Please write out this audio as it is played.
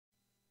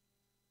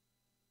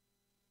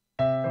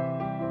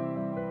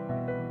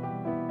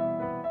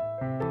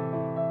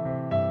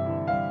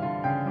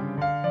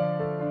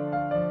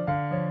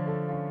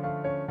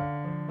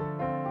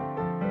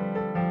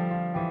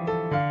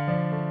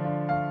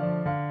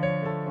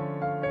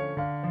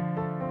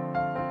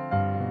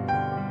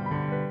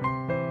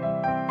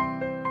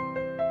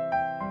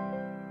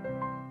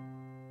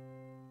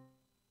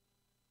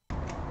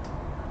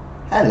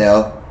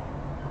Hello,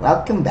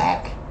 welcome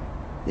back.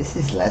 This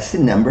is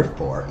lesson number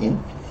 4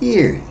 in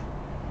theory.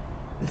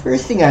 The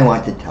first thing I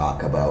want to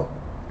talk about,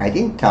 I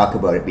didn't talk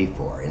about it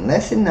before. In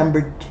lesson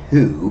number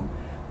 2,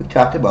 we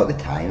talked about the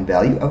time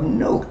value of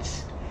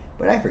notes.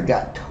 But I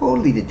forgot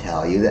totally to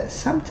tell you that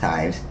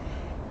sometimes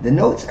the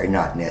notes are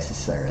not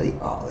necessarily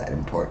all that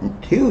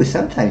important too.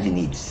 Sometimes you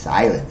need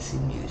silence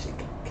in music.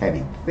 It can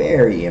be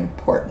very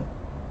important.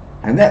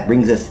 And that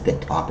brings us to the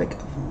topic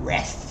of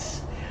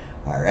rests.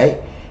 All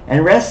right?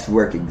 And rests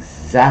work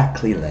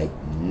exactly like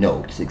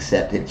notes,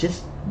 except it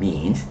just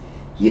means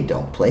you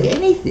don't play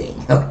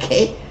anything,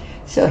 okay?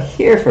 So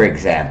here, for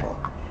example,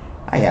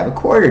 I have a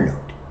quarter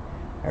note,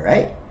 all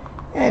right?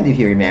 And if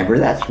you remember,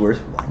 that's worth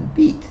 1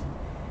 beat.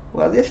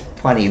 Well, this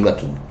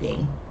funny-looking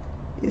thing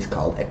is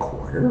called a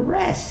quarter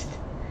rest.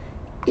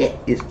 It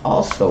is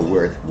also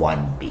worth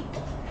 1 beat.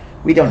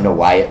 We don't know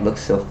why it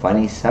looks so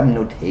funny. Some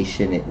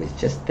notation, it was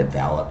just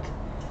developed.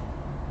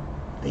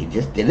 They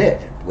just did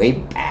it way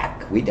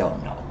back. We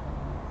don't know.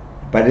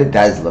 But it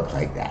does look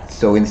like that.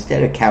 So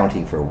instead of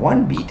counting for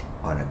 1 beat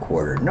on a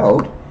quarter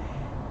note,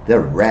 the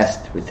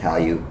rest would tell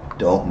you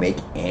don't make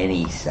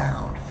any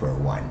sound for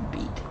 1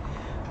 beat.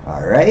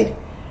 All right?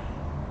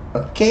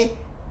 Okay,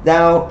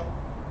 now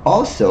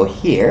also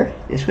here,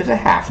 this was a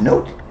half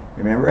note.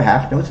 Remember, a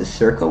half note's a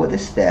circle with a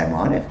stem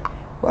on it.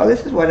 Well,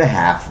 this is what a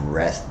half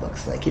rest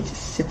looks like. It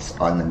just sits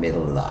on the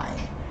middle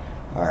line.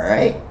 All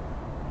right?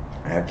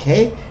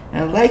 Okay,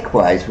 and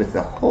likewise with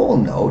the whole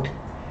note,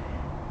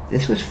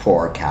 this was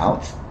 4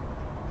 counts.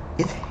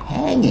 It's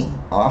hanging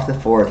off the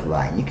 4th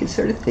line. You can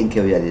sort of think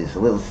of it as a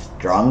little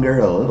stronger,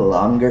 a little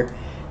longer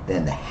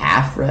than the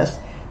half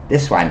rest.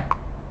 This one,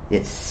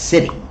 it's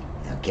sitting,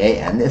 okay,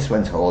 and this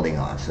one's holding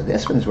on. So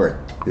this one's worth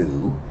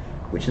 2,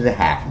 which is a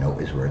half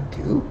note is worth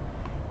 2,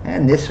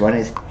 and this one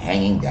is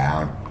hanging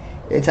down.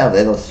 It's a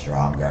little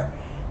stronger,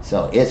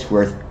 so it's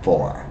worth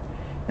 4.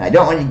 Now, I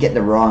don't want you to get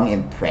the wrong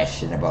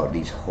impression about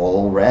these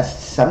whole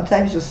rests.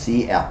 Sometimes you'll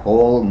see a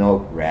whole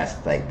note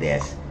rest like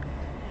this,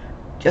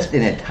 just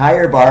an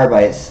entire bar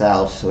by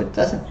itself, so it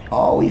doesn't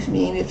always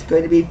mean it's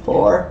going to be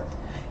 4.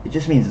 It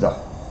just means the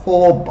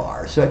whole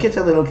bar, so it gets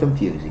a little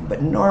confusing,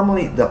 but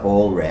normally the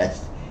whole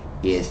rest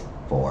is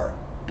 4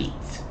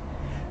 beats.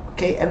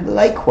 Okay, and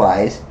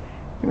likewise,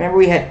 remember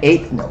we had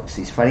 8th notes,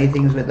 these funny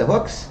things with the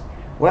hooks?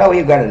 Well,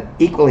 we've got an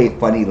equally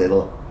funny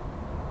little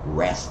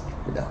rest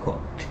with the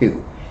hook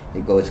too.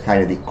 It goes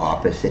kind of the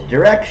opposite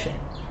direction.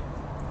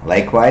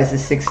 Likewise,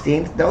 the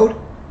 16th note,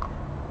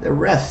 the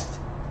rest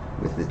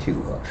with the 2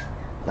 hooks.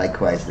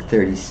 Likewise, the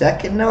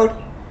 32nd note,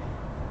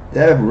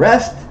 the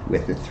rest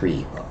with the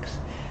 3 hooks.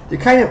 They're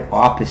kind of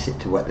opposite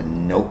to what the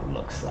note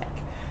looks like.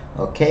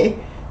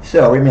 Okay?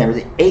 So remember,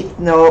 the 8th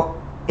note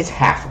is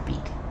half a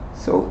beat.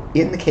 So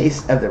in the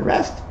case of the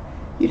rest,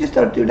 you just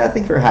don't do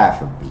nothing for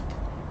half a beat.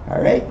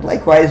 All right?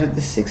 Likewise with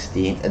the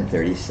 16th and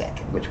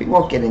 32nd, which we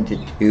won't get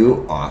into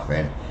too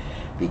often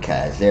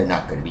because they're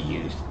not going to be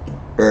used in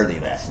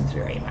early lessons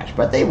very much,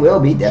 but they will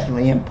be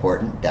definitely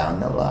important down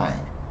the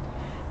line.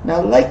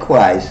 Now,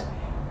 likewise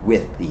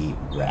with the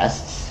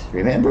rests,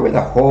 remember with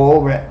a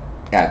whole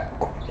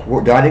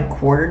dotted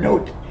quarter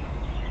note,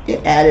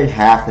 it added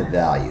half the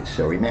value.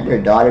 So remember,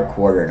 a dotted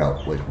quarter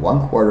note was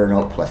 1 quarter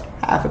note plus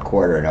half a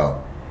quarter note,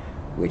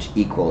 which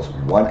equals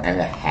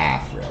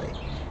 1.5 really.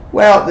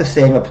 Well, the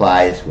same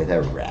applies with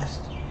a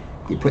rest.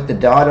 You put the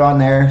dot on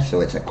there, so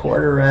it's a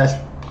quarter rest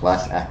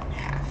plus a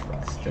half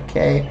rest,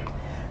 okay?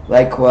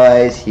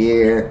 Likewise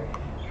here,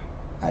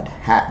 a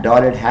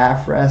dotted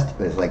half rest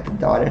is like the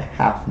dotted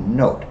half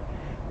note.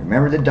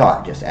 Remember, the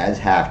dot just adds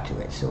half to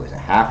it, so it's a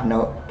half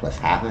note plus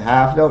half a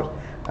half note,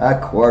 a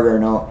quarter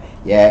note.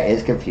 Yeah,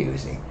 it's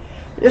confusing.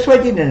 I just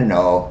want you to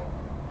know,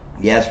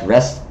 yes,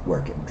 rests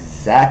work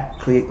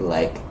exactly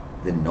like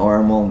the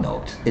normal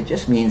notes. It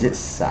just means it's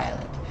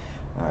silent.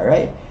 All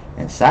right?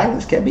 And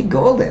silence can be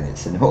golden.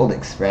 It's an old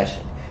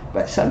expression.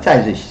 But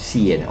sometimes you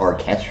see an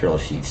orchestral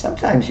sheet.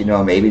 Sometimes, you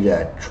know, maybe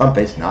the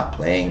trumpet's not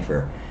playing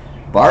for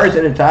bars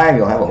at a time.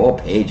 You'll have a whole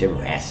page of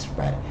rests.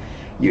 But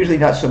usually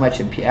not so much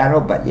in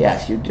piano. But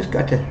yes, you just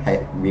got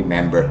to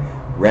remember,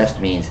 rest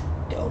means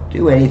don't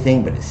do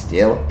anything, but it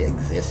still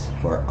exists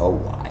for a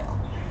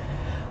while.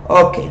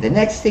 Okay, the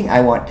next thing I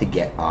want to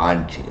get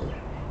on to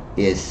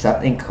is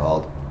something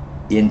called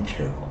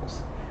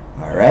intervals.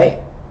 All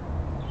right?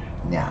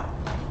 Now,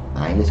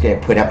 I'm just going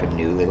to put up a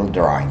new little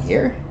drawing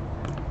here.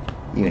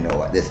 You know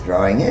what this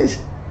drawing is.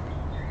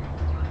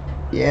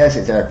 Yes,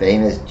 it's our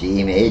famous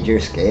G major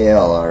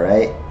scale, all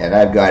right? And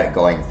I've got it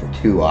going for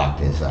 2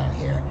 octaves on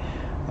here,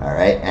 all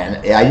right?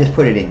 And I just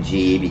put it in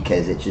G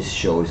because it just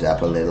shows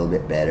up a little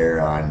bit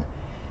better on,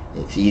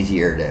 it's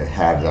easier to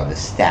have it on the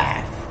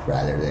staff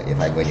rather than if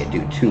I'm going to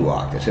do 2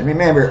 octaves. And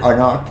remember, an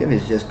octave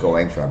is just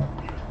going from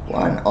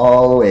 1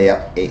 all the way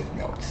up 8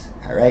 notes,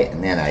 all right?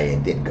 And then I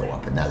did go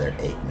up another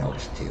 8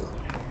 notes too.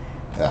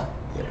 Here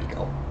we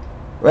go.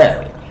 There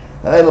we go.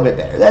 A little bit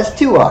better. That's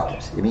 2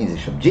 octaves. It means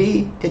it's from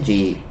G to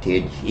G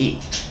to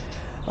G.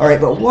 All right,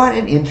 but what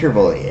an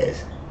interval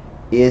is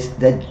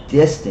the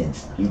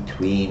distance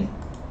between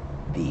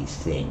these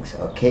things,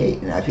 okay?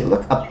 Now, if you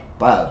look up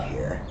above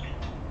here.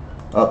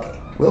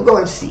 Okay, we'll go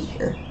in C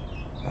here.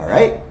 All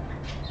right?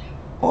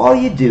 All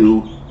you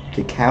do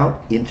to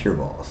count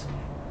intervals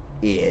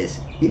is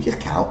you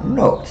just count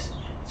notes.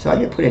 So I'm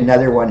going to put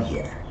another one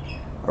here.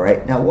 All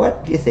right, now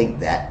what do you think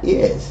that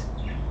is?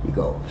 You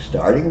go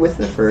starting with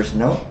the first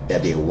note.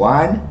 That'd be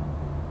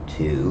 1,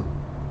 2,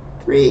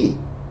 3.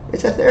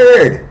 It's a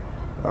third.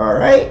 All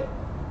right?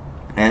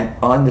 And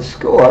on the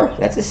score,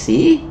 that's a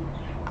C.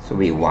 So it'll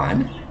be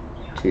 1,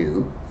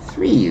 2,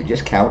 3. You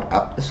just count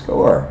up the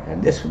score.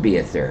 And this would be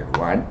a third.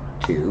 1,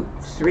 2,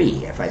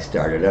 3. If I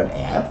started on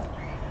F.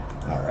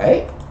 All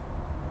right?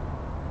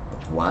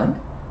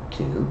 1,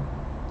 2,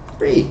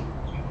 3.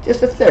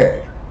 Just a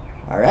third.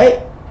 All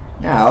right?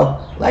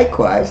 Now,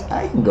 likewise,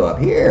 I can go up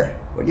here.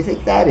 What do you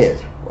think that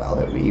is? Well,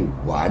 it would be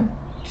 1,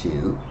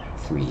 2,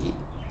 3,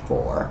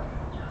 4,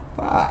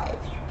 5.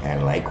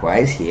 And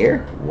likewise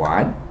here,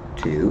 1,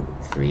 2,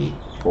 3,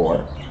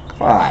 4,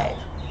 5.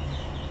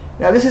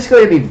 Now this is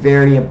going to be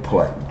very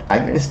important.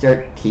 I'm going to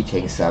start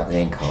teaching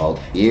something called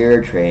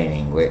ear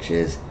training, which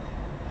is,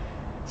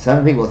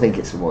 some people think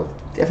it's the most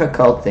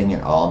difficult thing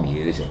in all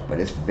music, but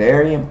it's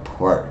very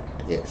important.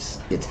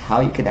 It's how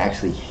you can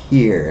actually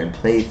hear and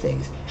play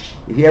things.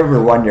 If you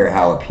ever wonder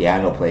how a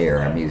piano player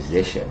or a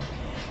musician,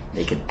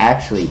 they can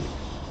actually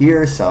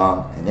hear a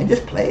song and then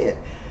just play it,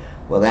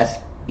 well, that's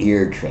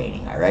ear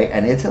training, all right?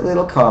 And it's a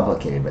little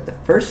complicated, but the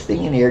first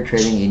thing in ear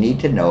training you need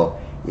to know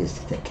is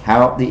to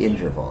count the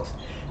intervals.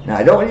 Now,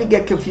 I don't want you to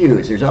get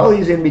confused. There's all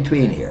these in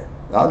between here.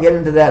 I'll get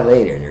into that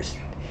later.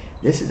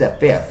 This is a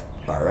fifth,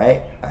 all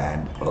right?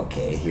 And,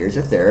 okay, here's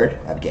a third.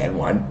 Again,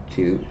 1,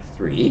 2,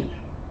 3.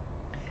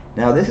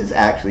 Now, this is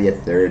actually a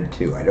third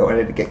 2. I don't want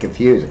it to get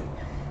confusing.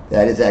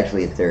 That is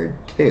actually a third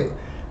 2.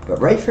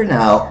 But right for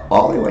now,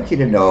 all I want you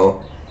to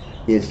know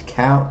is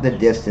count the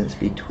distance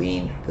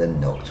between the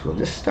notes. We'll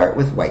just start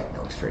with white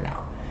notes for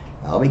now.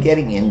 I'll be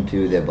getting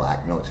into the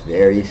black notes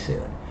very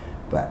soon.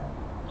 But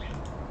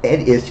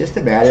it is just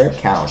a matter of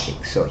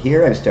counting. So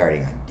here I'm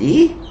starting on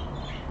D.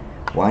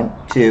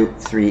 1, 2,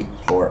 3,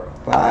 4,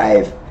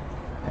 5.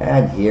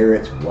 And here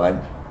it's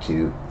 1,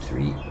 2,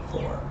 3,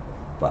 4,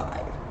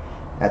 5.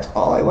 That's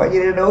all I want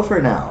you to know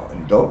for now.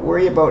 And don't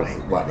worry about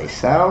what they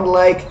sound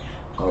like.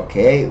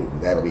 Okay,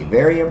 that'll be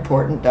very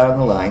important down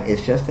the line.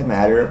 It's just a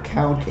matter of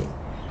counting.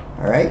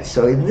 All right,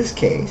 so in this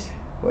case,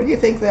 what do you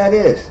think that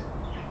is?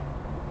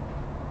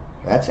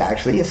 That's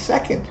actually a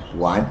second.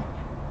 1,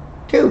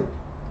 2.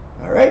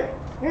 All right,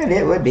 and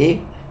it would be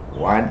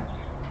 1,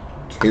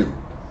 2.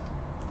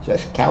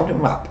 Just count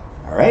them up.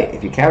 All right,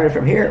 if you count it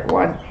from here,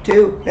 1,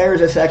 2, there's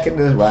a second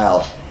as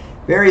well.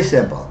 Very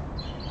simple.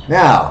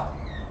 Now,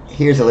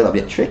 here's a little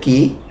bit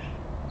tricky.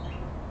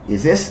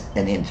 Is this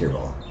an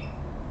interval?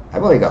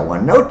 I've only got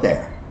one note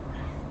there.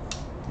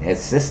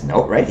 It's this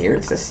note right here.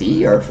 It's a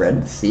C, our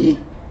friend C.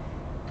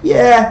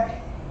 Yeah,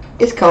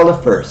 it's called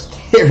a first.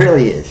 It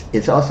really is.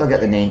 It's also got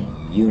the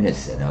name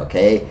unison,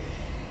 okay?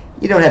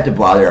 You don't have to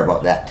bother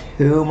about that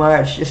too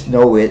much. Just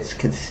know it's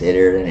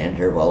considered an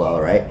interval,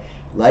 all right?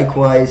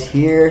 Likewise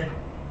here,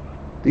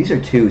 these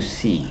are two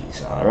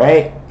C's, all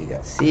right? You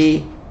got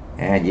C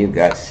and you've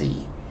got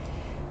C.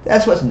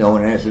 That's what's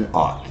known as an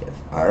octave,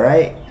 all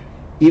right?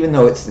 Even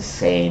though it's the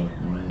same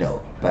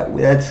note. But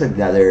that's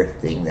another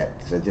thing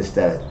that's just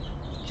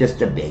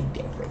a big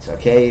difference,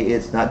 okay?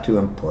 It's not too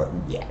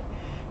important yet.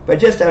 But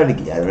just out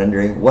of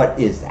wondering, what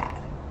is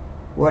that?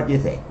 What do you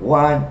think?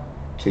 1,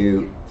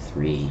 2,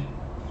 3,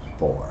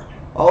 4.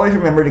 Always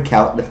remember to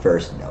count the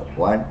first note.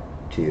 1,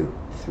 2,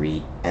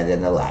 3, and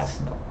then the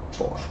last note,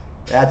 4.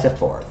 That's a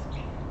fourth.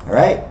 All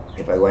right?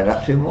 If I went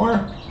up 2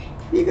 more,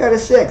 you got a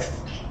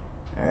sixth.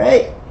 All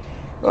right?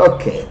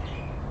 Okay.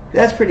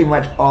 That's pretty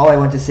much all I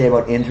want to say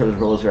about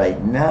intervals right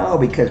now,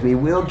 because we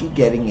will be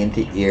getting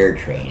into ear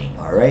training,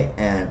 all right?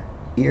 And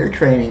ear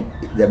training,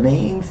 the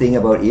main thing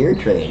about ear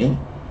training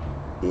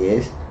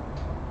is,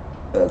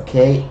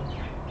 okay,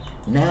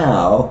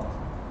 now,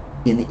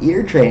 in the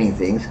ear training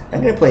things,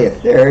 I'm going to play a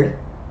third.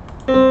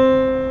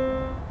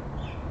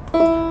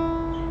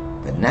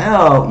 But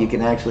now you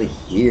can actually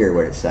hear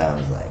what it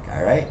sounds like,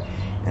 all right?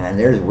 And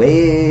there's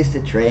ways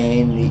to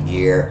train the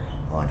ear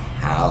on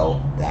how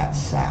that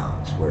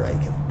sounds. Where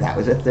that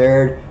was a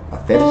third, a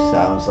fifth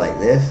sounds like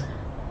this.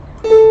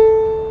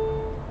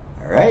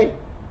 All right,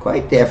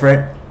 quite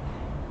different.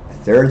 A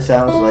third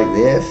sounds like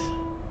this.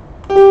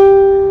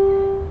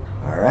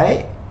 All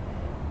right.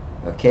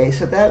 Okay,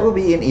 so that will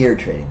be in ear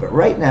training. But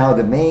right now,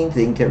 the main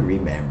thing to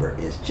remember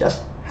is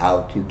just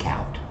how to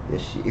count.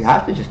 You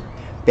have to just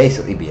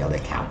basically be able to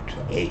count.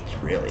 8,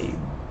 really.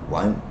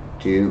 1,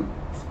 2,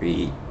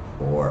 3,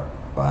 4,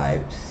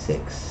 5,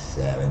 6,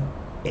 7,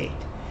 8.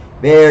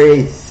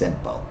 Very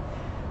simple.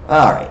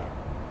 All right.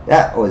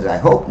 That was, I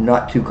hope,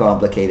 not too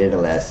complicated a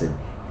lesson.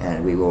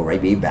 And we will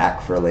be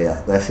back for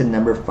lesson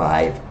number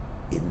 5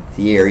 in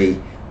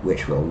theory,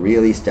 which will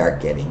really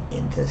start getting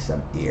into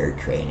some ear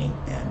training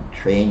and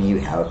train you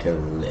how to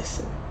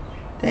listen.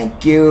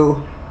 Thank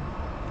you.